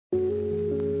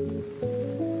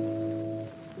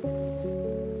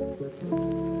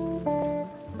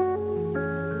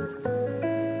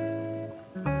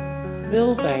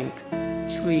Milbank,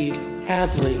 Tweed,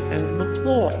 Hadley, and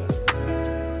McCloy.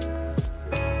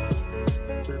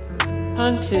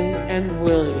 Hunton and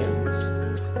Williams.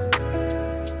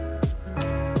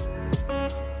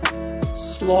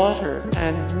 Slaughter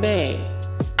and May.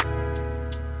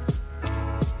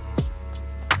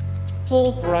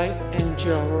 Fulbright and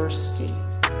Jaworski.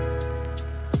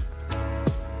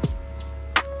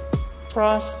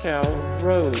 Proskauer,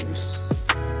 Rose.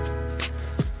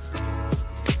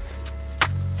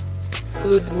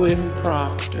 Goodwin,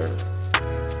 Proctor.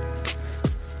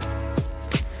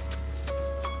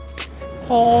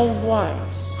 Paul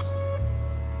Weiss.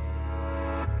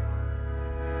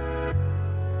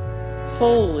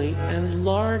 Foley and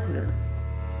Lardner.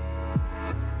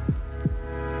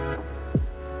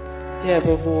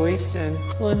 Debevoise and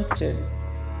Plimpton.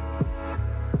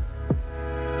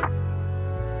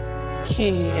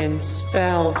 King and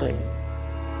Spalding.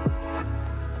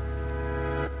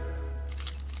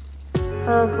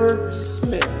 Herbert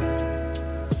Smith.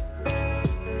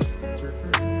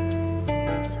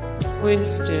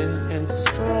 Winston and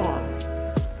Strong.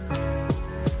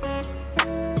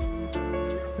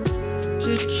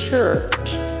 DeChurch.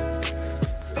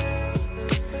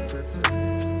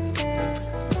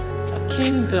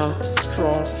 King, Gunk,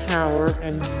 Strauss, Howard,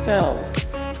 and Feld.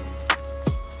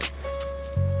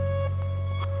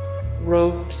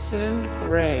 Robeson,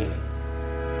 Gray.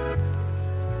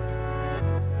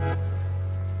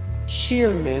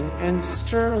 Shearman and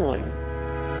Sterling.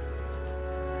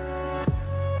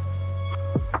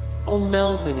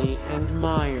 O'Melveny and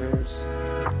Myers.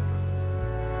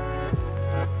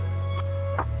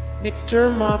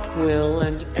 McDermott, Will,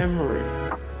 and Emery.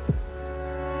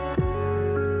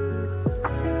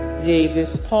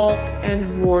 Davis, Polk,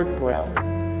 and Wardwell.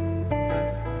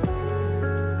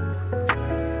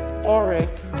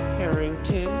 Orrick,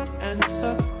 Harrington, and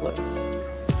Sutcliffe.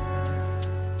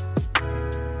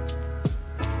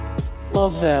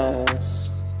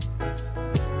 Lovells.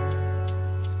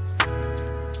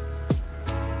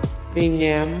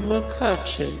 Bingham,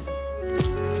 McCutcheon.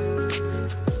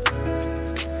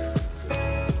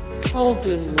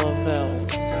 Holden,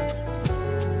 Lovells.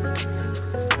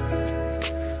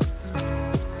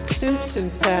 Simpson,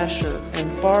 Thacher,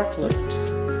 and Bartlett.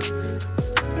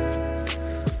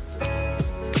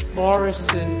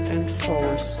 Morrison and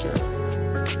Forrester.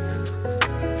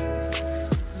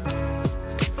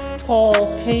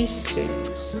 Paul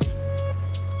Hastings.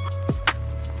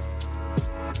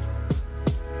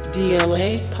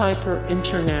 DLA Piper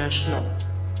International.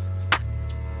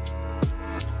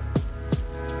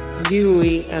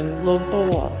 Dewey and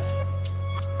Leboeuf.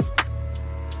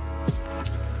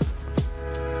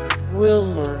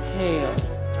 Wilmer Hale.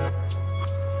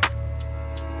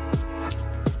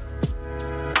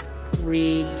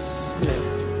 Reed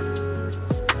Smith.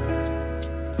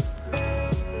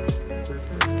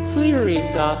 Cleary,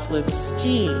 Gottlieb,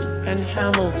 Steen, and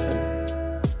Hamilton.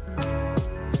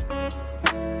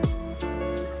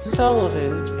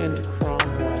 Sullivan and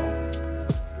Cromwell.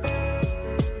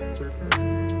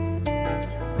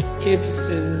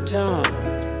 Gibson, Dunn.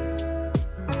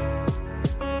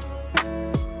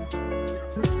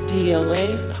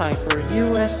 DLA Piper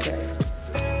USA.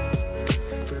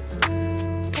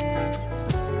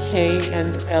 K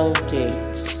and L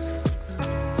Gates.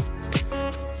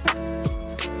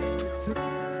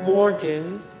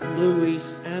 Morgan,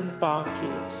 Louis, and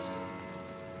Bacchus.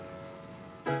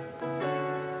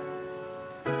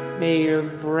 Mayor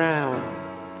Brown.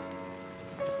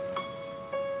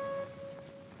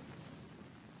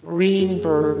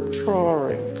 Greenberg,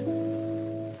 Trorig.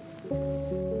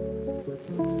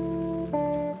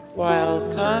 Weil,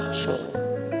 Gottschall.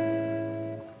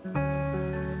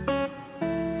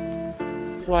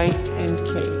 White and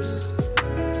Case.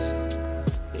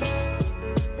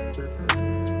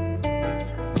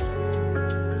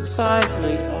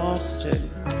 Sidley, Austin.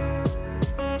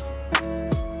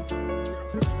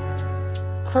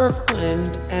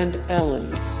 Kirkland and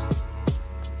Ellis.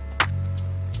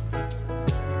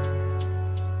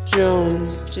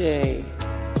 Jones, Day.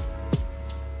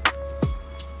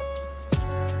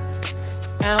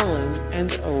 Allen and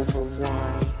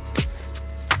Overwine.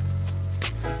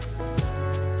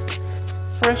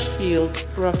 Freshfields,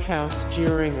 Bruckhouse,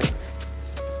 Duringer.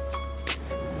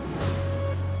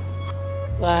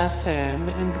 Latham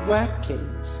and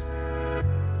Watkins.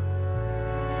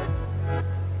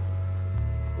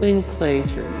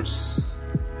 Linklaters.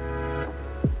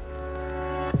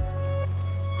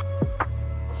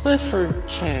 Clifford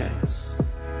Chance.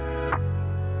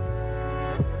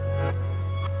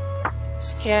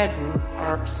 Skadden,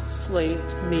 Arps, Slate,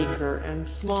 Meeker, and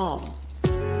Flom.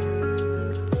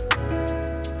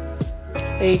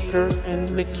 Aker and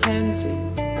Mackenzie.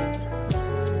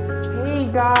 Hey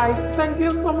guys, thank you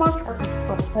so much for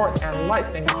the support and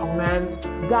likes and comments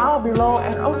down below,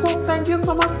 and also thank you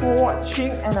so much for watching,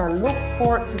 and I look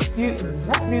forward to see you in the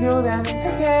next video. Then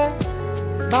take care,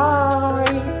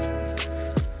 bye.